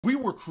we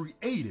were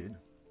created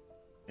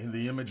in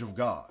the image of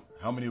God.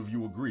 How many of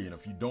you agree? And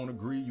if you don't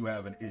agree, you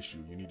have an issue.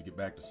 You need to get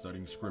back to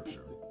studying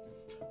scripture.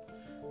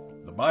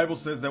 The Bible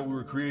says that we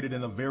were created in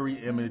the very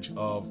image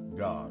of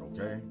God,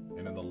 okay?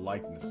 And in the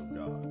likeness of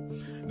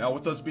God. Now,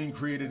 with us being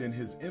created in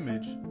his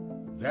image,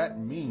 that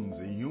means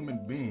a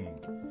human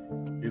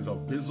being is a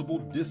visible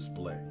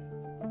display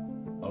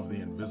of the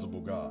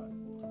invisible God.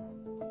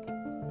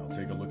 Now,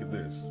 take a look at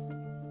this.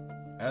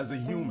 As a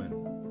human,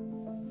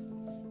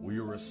 we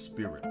are a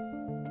spirit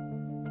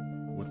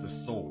with a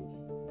soul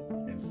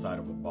inside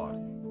of a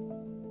body.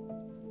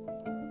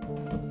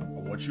 I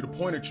want you to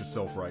point at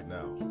yourself right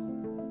now,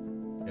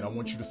 and I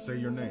want you to say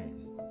your name.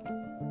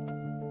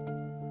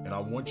 And I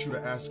want you to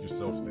ask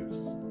yourself this: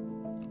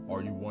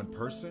 are you one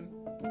person?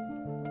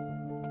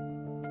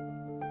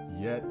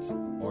 Yet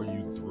are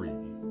you three?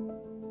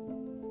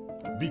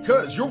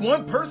 Because you're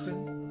one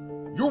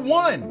person. You're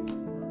one.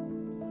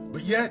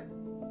 But yet,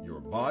 you're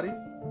a body,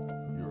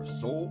 you're a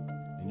soul,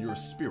 and you're a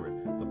spirit.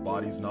 The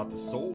body's not the soul.